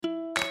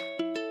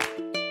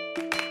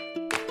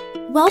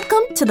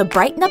Welcome to the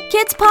Brighten Up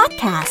Kids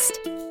podcast.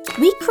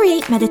 We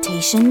create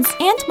meditations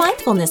and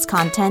mindfulness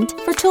content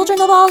for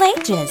children of all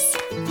ages.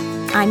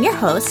 I'm your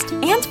host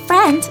and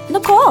friend,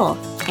 Nicole,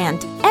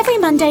 and every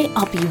Monday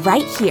I'll be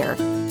right here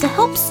to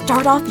help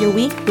start off your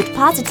week with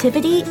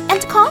positivity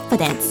and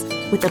confidence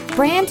with a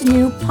brand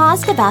new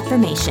positive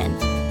affirmation.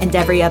 And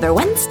every other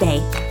Wednesday,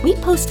 we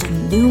post a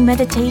new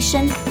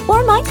meditation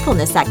or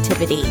mindfulness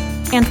activity.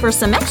 And for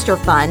some extra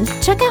fun,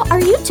 check out our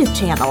YouTube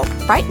channel,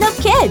 Brighten Up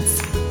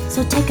Kids.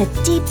 So take a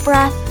deep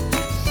breath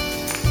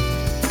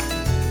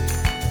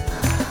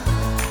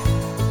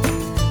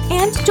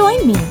and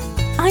join me.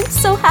 I'm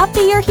so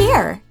happy you're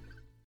here.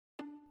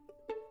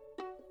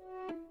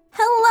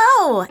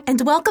 Hello,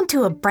 and welcome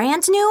to a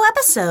brand new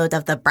episode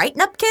of the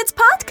Brighten Up Kids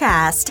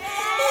podcast.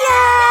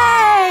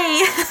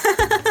 Yay!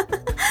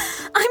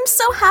 I'm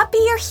so happy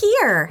you're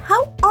here.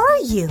 How are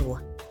you?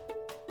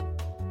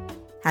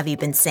 Have you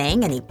been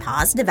saying any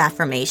positive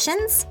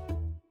affirmations?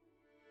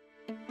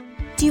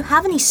 Do you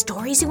have any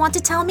stories you want to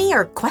tell me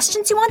or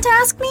questions you want to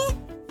ask me?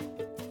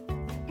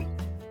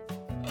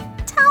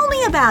 Tell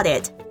me about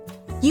it.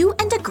 You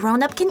and a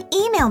grown-up can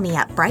email me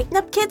at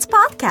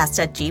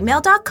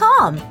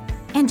brightenupkidspodcast@gmail.com,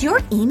 and your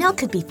email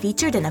could be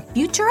featured in a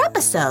future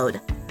episode.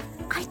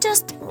 I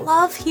just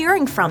love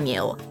hearing from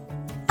you.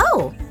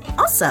 Oh,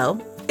 also,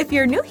 if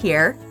you're new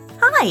here,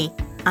 hi,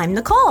 I'm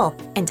Nicole,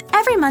 and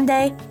every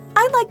Monday,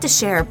 I'd like to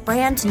share a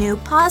brand new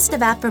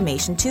positive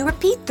affirmation to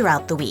repeat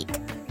throughout the week.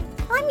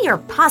 I'm your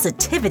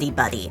positivity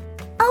buddy.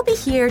 I'll be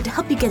here to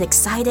help you get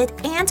excited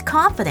and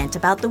confident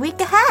about the week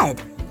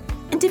ahead.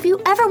 And if you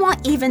ever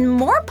want even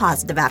more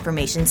positive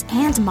affirmations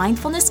and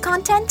mindfulness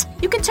content,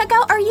 you can check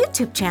out our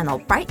YouTube channel,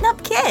 Brighten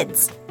Up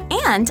Kids,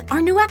 and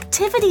our new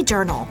activity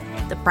journal,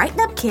 the Brighten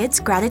Up Kids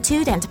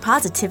Gratitude and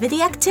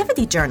Positivity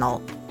Activity Journal,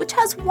 which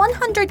has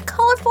 100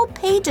 colorful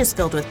pages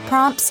filled with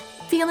prompts,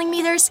 feeling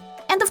meters,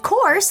 and of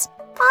course,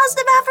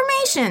 positive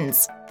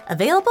affirmations.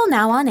 Available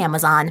now on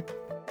Amazon.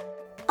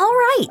 All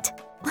right,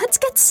 let's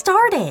get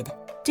started.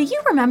 Do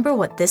you remember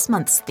what this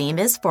month's theme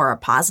is for our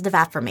positive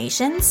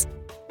affirmations?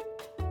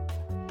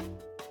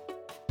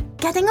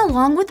 Getting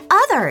along with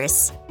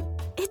others.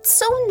 It's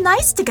so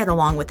nice to get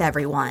along with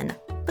everyone,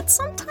 but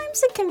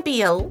sometimes it can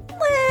be a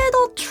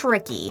little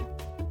tricky.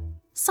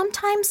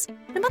 Sometimes,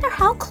 no matter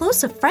how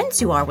close of friends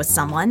you are with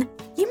someone,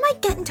 you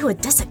might get into a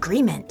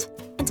disagreement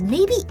and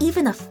maybe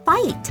even a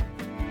fight.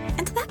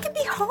 And that can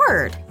be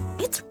hard.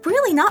 It's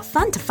really not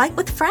fun to fight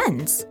with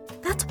friends.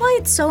 That's why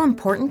it's so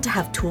important to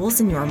have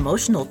tools in your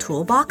emotional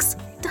toolbox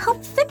to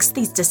help fix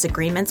these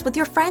disagreements with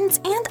your friends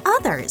and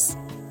others.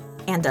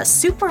 And a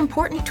super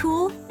important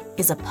tool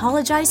is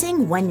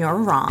apologizing when you're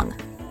wrong.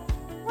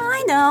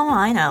 I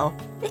know.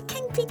 It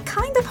can be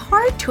kind of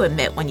hard to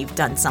admit when you've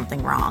done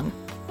something wrong.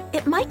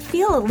 It might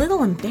feel a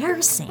little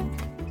embarrassing,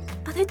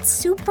 but it's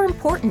super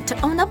important to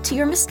own up to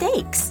your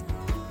mistakes.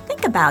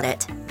 Think about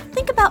it.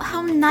 Think about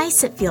how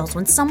nice it feels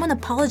when someone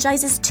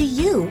apologizes to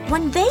you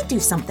when they do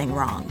something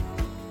wrong.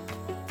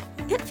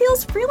 It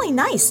feels really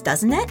nice,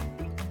 doesn't it?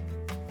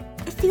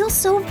 It feels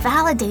so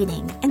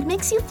validating and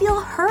makes you feel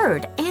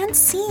heard and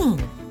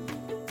seen.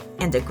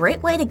 And a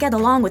great way to get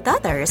along with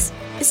others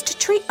is to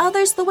treat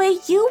others the way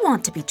you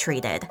want to be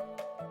treated.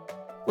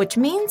 Which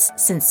means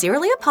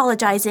sincerely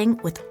apologizing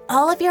with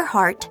all of your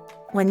heart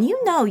when you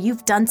know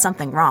you've done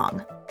something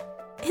wrong.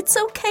 It's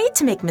okay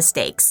to make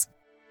mistakes.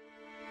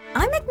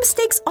 I make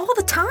mistakes all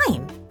the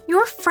time.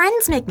 Your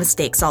friends make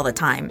mistakes all the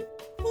time.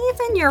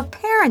 Even your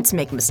parents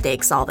make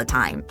mistakes all the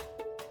time.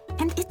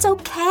 And it's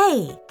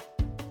okay.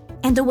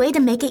 And a way to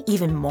make it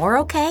even more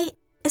okay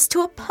is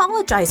to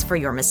apologize for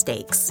your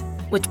mistakes.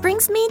 Which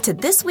brings me to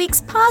this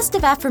week's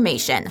positive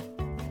affirmation.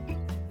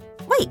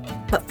 Wait,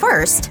 but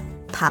first,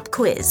 pop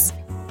quiz.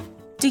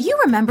 Do you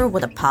remember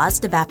what a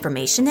positive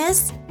affirmation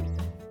is?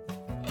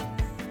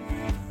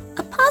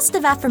 A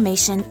positive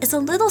affirmation is a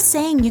little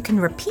saying you can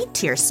repeat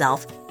to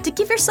yourself to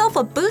give yourself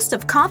a boost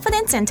of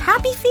confidence and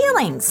happy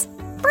feelings.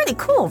 Pretty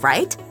cool,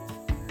 right?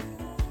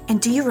 And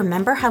do you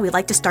remember how we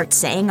like to start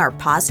saying our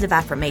positive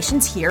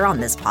affirmations here on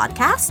this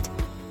podcast?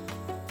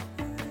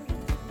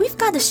 We've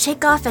got to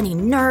shake off any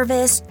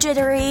nervous,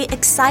 jittery,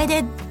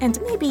 excited, and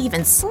maybe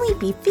even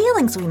sleepy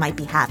feelings we might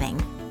be having,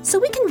 so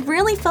we can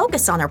really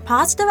focus on our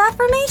positive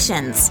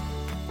affirmations.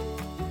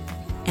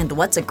 And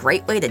what's a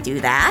great way to do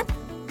that?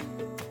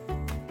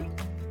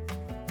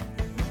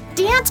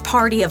 Dance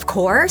party, of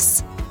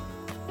course!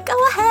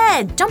 Go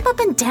ahead, jump up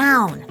and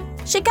down.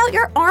 Shake out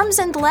your arms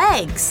and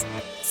legs.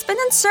 Spin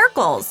in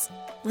circles.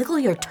 Wiggle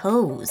your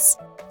toes.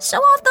 Show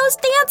off those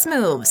dance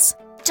moves.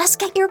 Just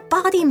get your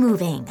body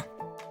moving.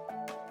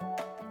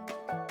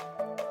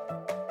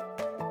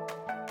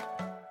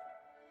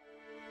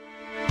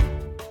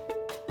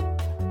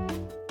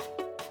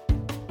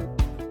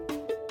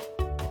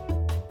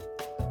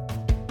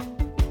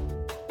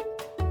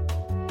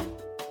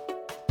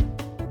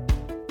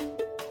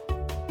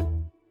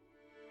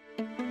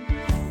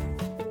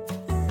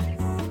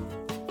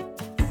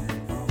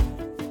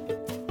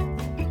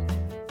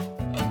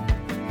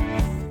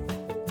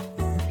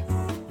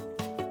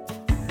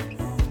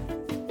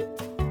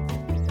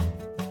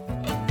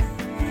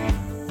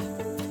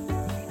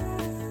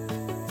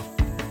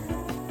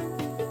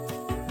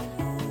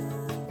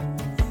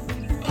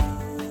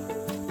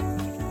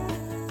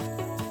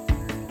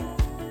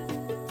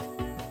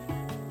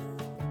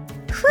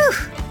 Whew,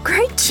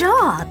 great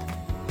job!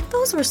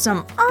 Those were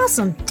some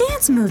awesome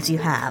dance moves you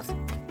have.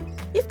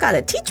 You've got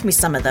to teach me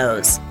some of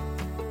those.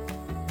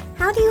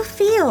 How do you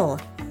feel?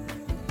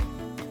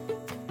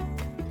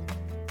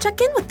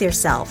 Check in with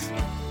yourself.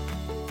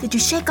 Did you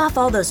shake off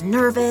all those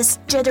nervous,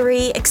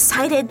 jittery,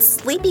 excited,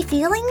 sleepy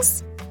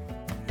feelings?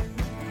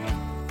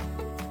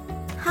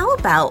 How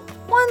about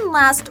one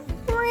last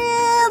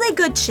really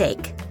good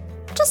shake?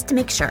 Just to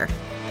make sure.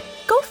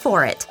 Go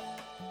for it.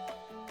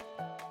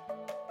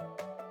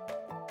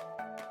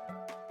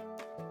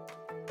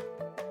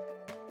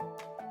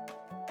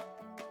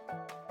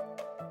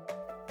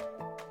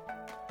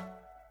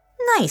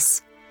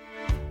 Nice.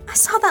 I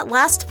saw that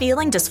last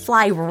feeling just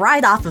fly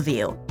right off of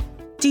you.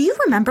 Do you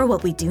remember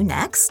what we do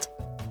next?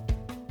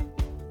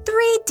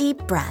 3 deep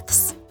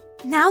breaths.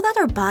 Now that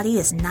our body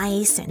is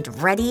nice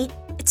and ready,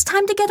 it's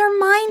time to get our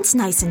minds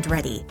nice and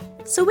ready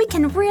so we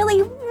can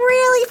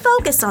really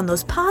focus on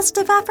those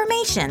positive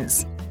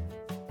affirmations.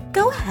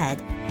 Go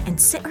ahead and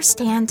sit or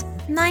stand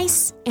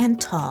nice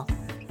and tall.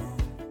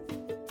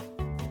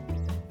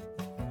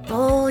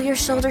 Roll your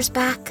shoulders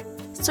back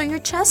so your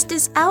chest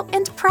is out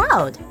and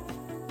proud.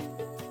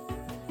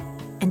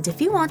 And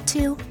if you want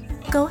to,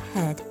 go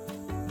ahead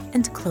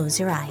and close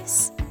your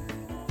eyes.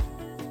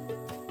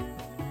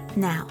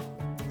 Now,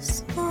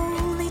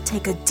 slowly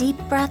take a deep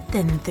breath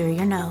in through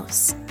your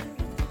nose.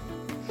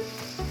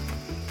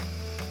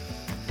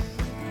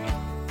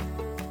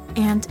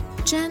 And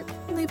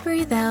gently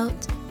breathe out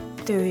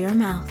through your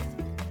mouth.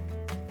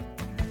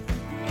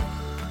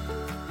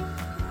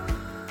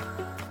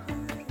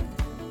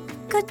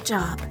 Good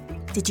job.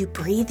 Did you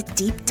breathe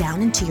deep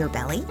down into your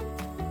belly?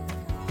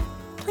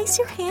 Place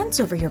your hands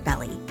over your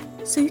belly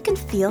so you can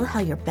feel how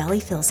your belly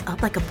fills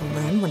up like a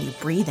balloon when you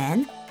breathe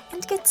in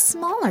and gets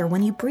smaller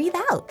when you breathe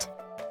out.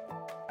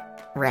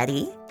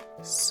 Ready?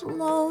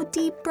 Slow,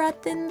 deep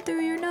breath in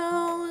through your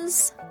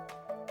nose.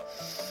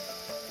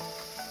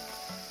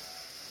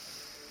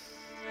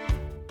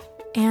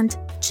 And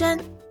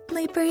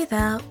gently breathe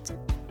out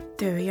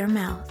through your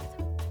mouth.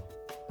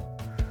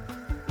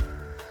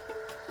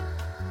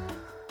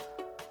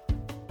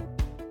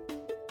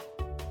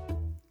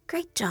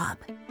 Great job.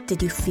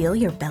 Did you feel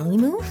your belly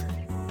move?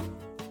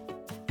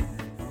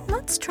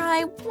 Let's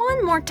try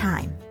one more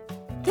time.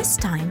 This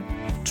time,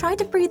 try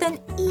to breathe in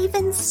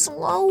even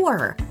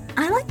slower.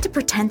 I like to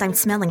pretend I'm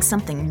smelling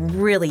something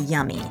really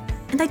yummy,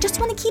 and I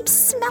just want to keep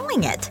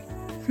smelling it.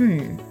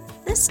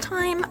 This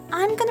time,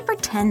 I'm going to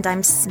pretend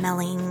I'm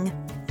smelling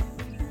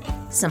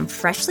some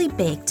freshly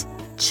baked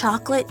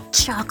chocolate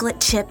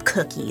chip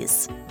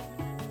cookies.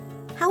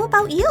 How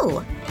about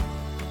you?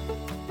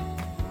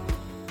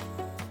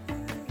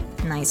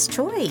 Nice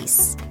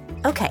choice.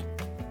 Okay,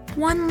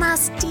 one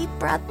last deep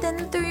breath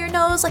in through your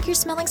nose like you're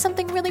smelling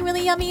something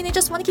really yummy and you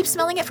just want to keep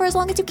smelling it for as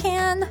long as you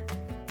can.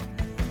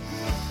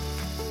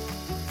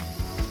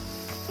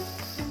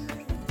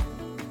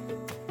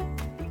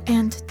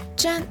 And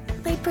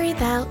gently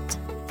breathe out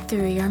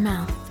through your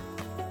mouth.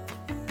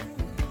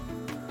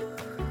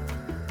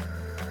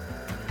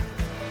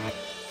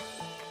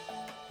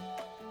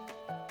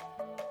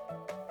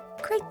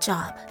 Great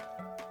job.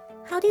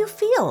 How do you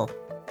feel?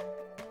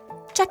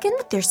 Check in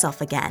with yourself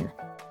again.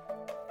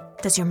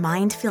 Does your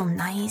mind feel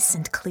nice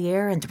and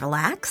clear and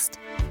relaxed?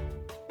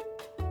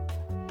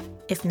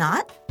 If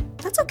not,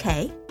 that's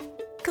okay.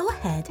 Go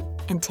ahead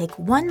and take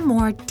one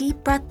more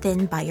deep breath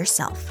in by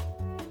yourself.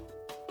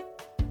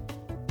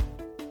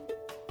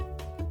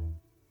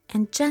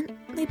 And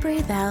gently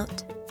breathe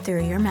out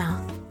through your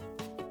mouth.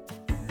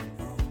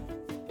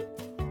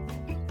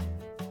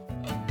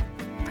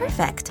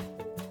 Perfect.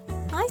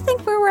 I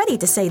think we're ready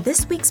to say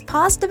this week's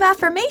positive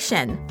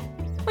affirmation,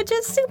 which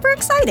is super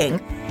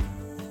exciting.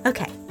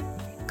 Okay,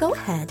 go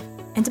ahead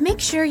and make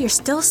sure you're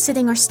still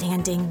sitting or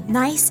standing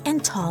nice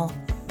and tall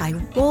by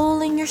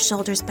rolling your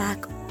shoulders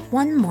back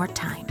one more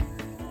time.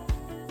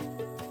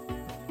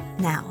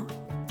 Now,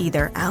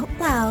 either out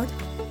loud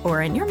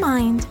or in your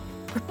mind,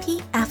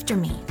 repeat after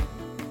me.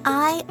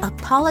 I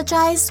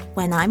apologize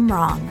when I'm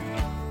wrong.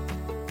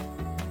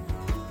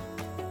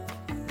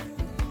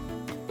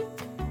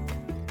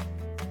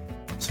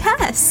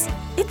 Yes,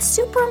 it's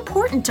super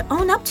important to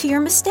own up to your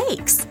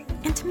mistakes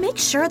and to make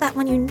sure that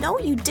when you know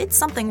you did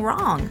something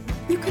wrong,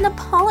 you can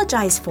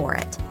apologize for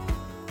it.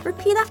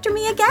 Repeat after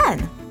me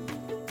again.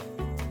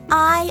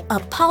 I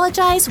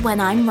apologize when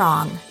I'm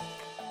wrong.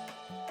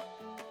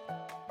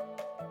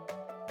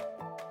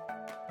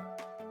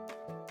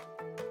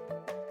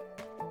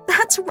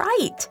 That's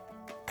right.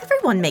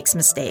 Everyone makes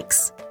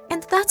mistakes,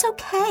 and that's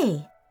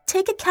okay.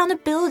 Take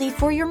accountability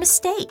for your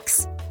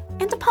mistakes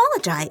and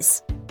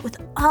apologize with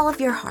all of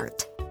your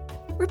heart.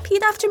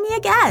 Repeat after me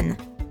again.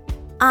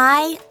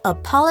 I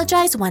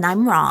apologize when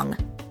I'm wrong.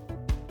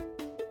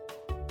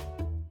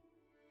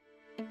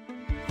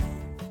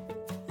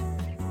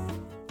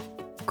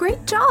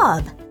 Great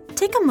job!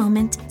 Take a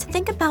moment to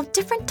think about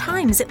different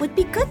times it would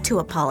be good to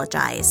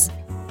apologize.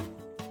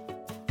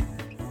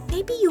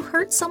 Maybe you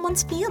hurt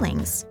someone's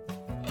feelings,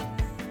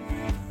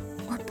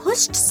 or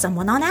pushed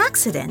someone on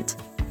accident,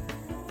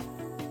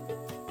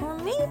 or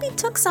maybe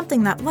took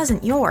something that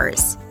wasn't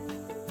yours.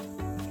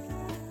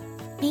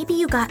 Maybe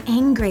you got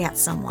angry at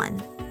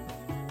someone.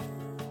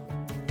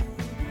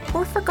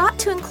 Or forgot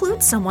to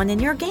include someone in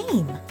your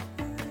game.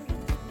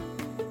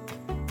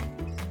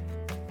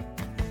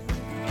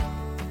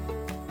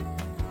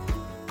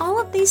 All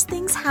of these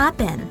things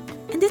happen,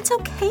 and it's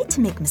okay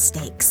to make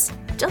mistakes.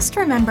 Just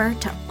remember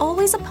to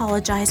always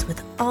apologize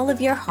with all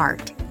of your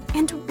heart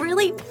and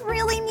really,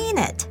 really mean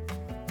it.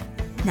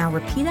 Now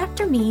repeat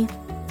after me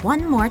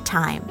one more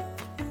time.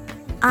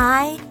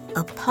 I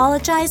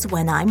apologize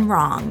when I'm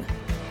wrong.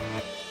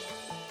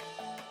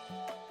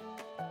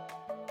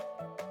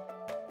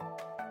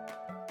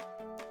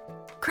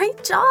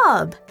 Great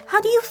job! How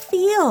do you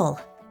feel?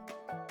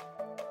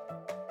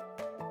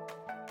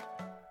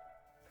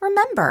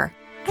 Remember,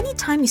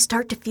 anytime you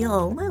start to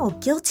feel a little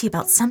guilty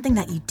about something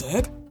that you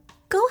did,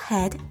 go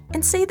ahead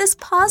and say this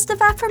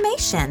positive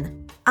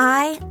affirmation.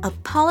 I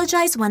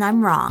apologize when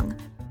I'm wrong,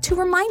 to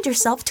remind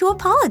yourself to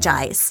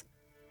apologize.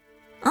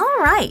 All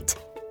right.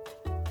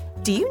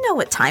 Do you know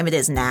what time it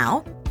is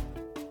now?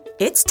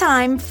 It's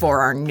time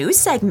for our new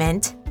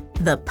segment,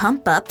 the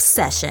Pump Up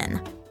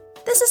Session.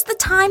 This is the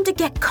time to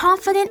get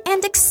confident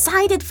and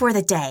excited for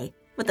the day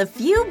with a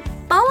few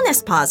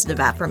bonus positive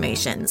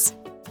affirmations.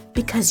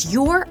 Because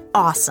you're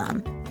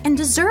awesome and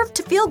deserve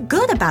to feel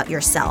good about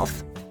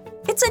yourself.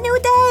 It's a new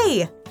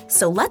day,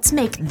 so let's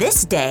make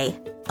this day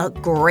a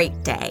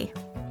great day.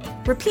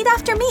 Repeat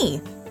after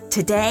me.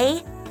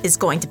 Today is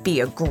going to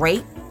be a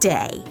great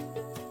day.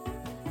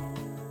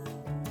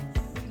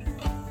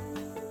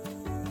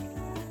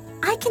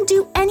 I can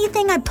do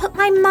anything I put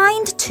my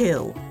mind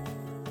to.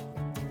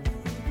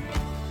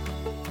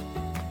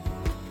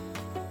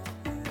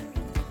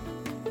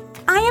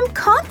 I am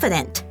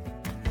confident.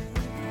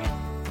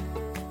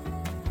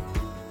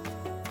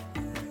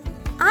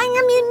 I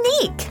am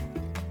unique.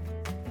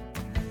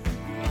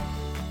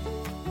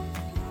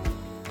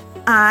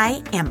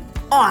 I am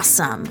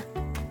awesome.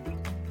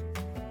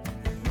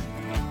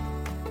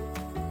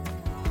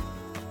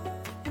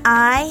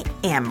 I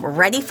am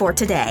ready for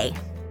today.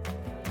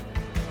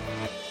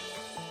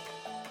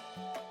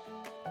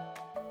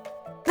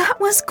 That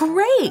was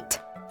great!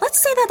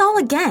 Let's say that all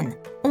again,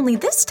 only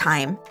this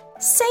time,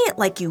 say it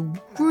like you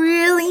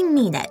really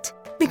mean it,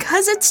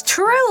 because it's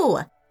true.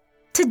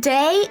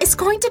 Today is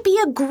going to be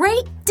a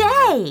great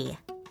day.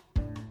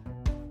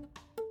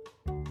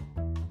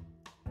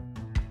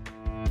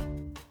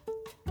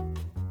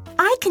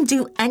 I can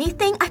do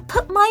anything I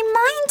put my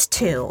mind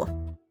to.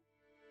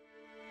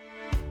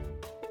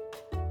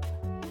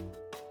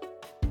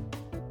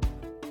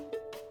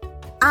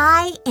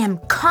 I am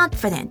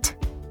confident.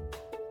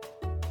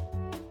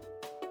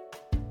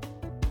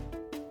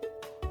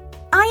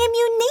 I am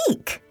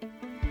unique.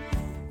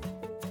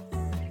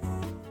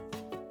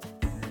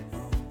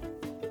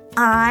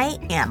 I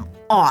am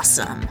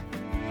awesome.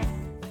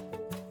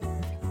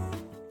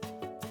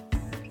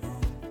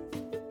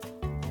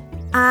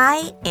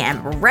 I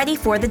am ready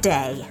for the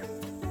day.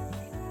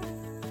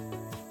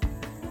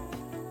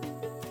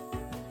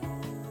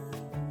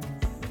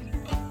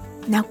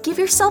 Now give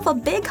yourself a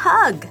big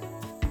hug,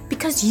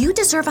 because you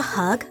deserve a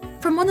hug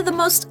from one of the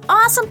most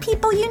awesome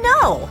people you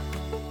know.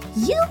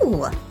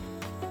 You!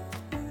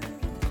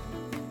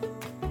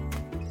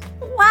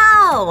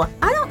 Wow!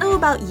 I don't know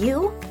about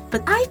you,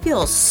 but I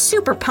feel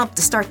super pumped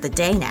to start the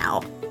day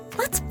now.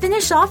 Let's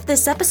finish off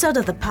this episode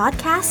of the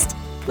podcast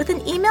with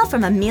an email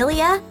from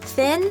Amelia,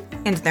 Finn,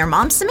 and their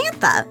mom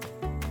Samantha.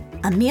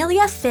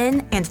 Amelia,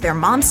 Finn, and their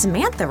mom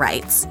Samantha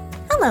writes,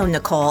 "Hello,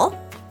 Nicole.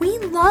 We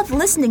love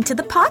listening to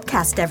the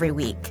podcast every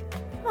week."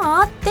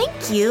 Aw,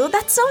 thank you.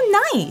 That's so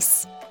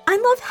nice. I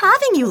love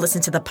having you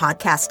listen to the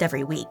podcast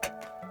every week.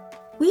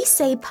 We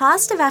say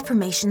positive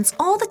affirmations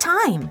all the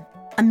time.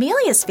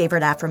 Amelia's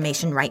favorite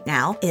affirmation right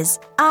now is,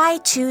 I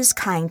choose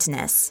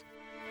kindness.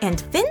 And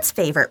Finn's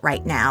favorite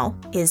right now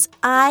is,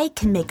 I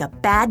can make a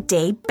bad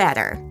day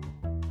better.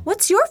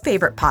 What's your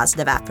favorite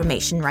positive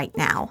affirmation right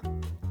now?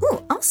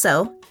 Ooh,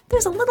 also,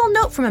 there's a little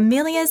note from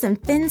Amelia's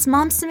and Finn's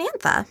mom,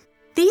 Samantha.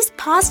 These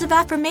positive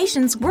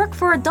affirmations work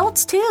for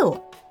adults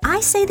too. I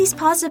say these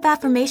positive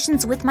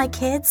affirmations with my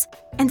kids,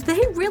 and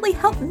they really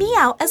help me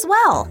out as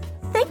well.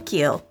 Thank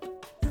you.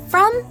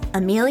 From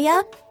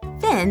Amelia,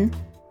 Finn,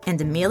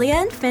 and Amelia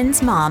and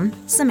Finn's mom,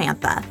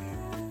 Samantha.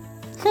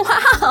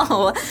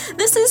 Wow,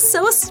 this is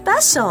so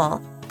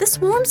special. This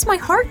warms my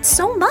heart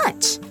so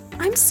much.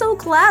 I'm so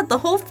glad the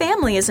whole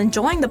family is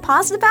enjoying the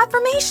positive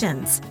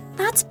affirmations.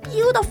 That's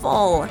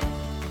beautiful.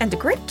 And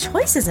great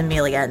choices,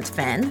 Amelia and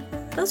Finn.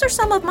 Those are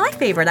some of my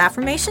favorite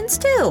affirmations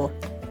too.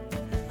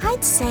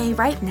 I'd say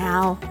right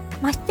now,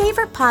 my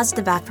favorite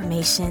positive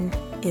affirmation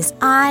is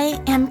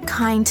I am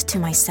kind to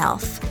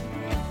myself.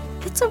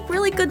 It's a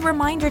really good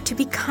reminder to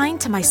be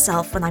kind to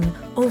myself when I'm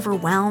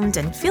overwhelmed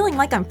and feeling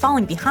like I'm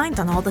falling behind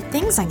on all the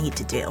things I need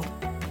to do.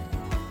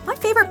 My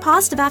favorite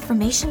positive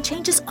affirmation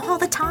changes all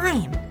the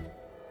time.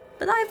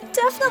 But I've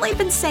definitely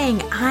been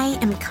saying I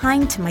am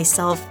kind to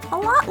myself a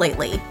lot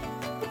lately,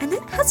 and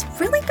it has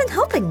really been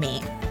helping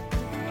me.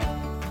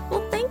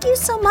 Well, thank Thank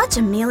you so much,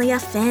 Amelia,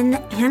 Finn,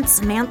 and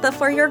Samantha,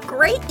 for your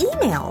great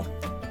email.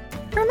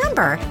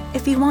 Remember,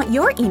 if you want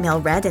your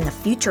email read in a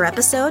future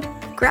episode,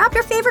 grab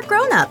your favorite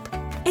grown-up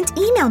and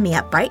email me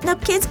at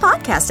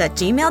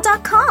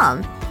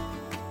brightenupkidspodcast@gmail.com.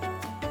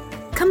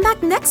 Come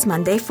back next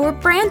Monday for a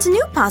brand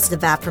new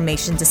positive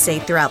affirmation to say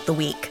throughout the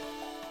week.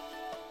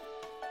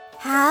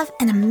 Have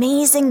an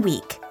amazing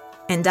week,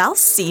 and I'll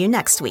see you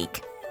next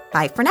week.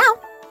 Bye for now.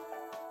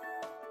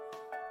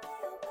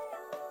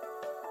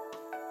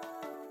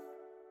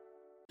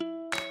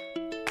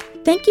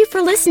 Thank you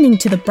for listening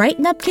to the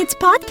Brighten Up Kids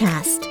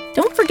podcast.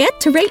 Don't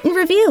forget to rate and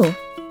review.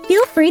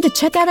 Feel free to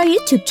check out our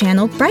YouTube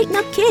channel, Brighten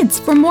Up Kids,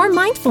 for more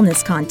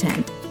mindfulness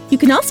content. You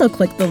can also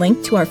click the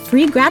link to our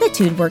free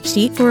gratitude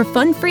worksheet for a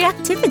fun-free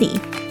activity.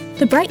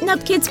 The Brighten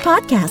Up Kids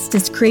podcast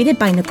is created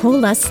by Nicole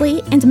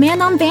Leslie and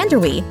Manon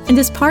Vanderwee and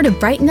is part of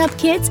Brighten Up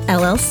Kids,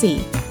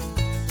 LLC.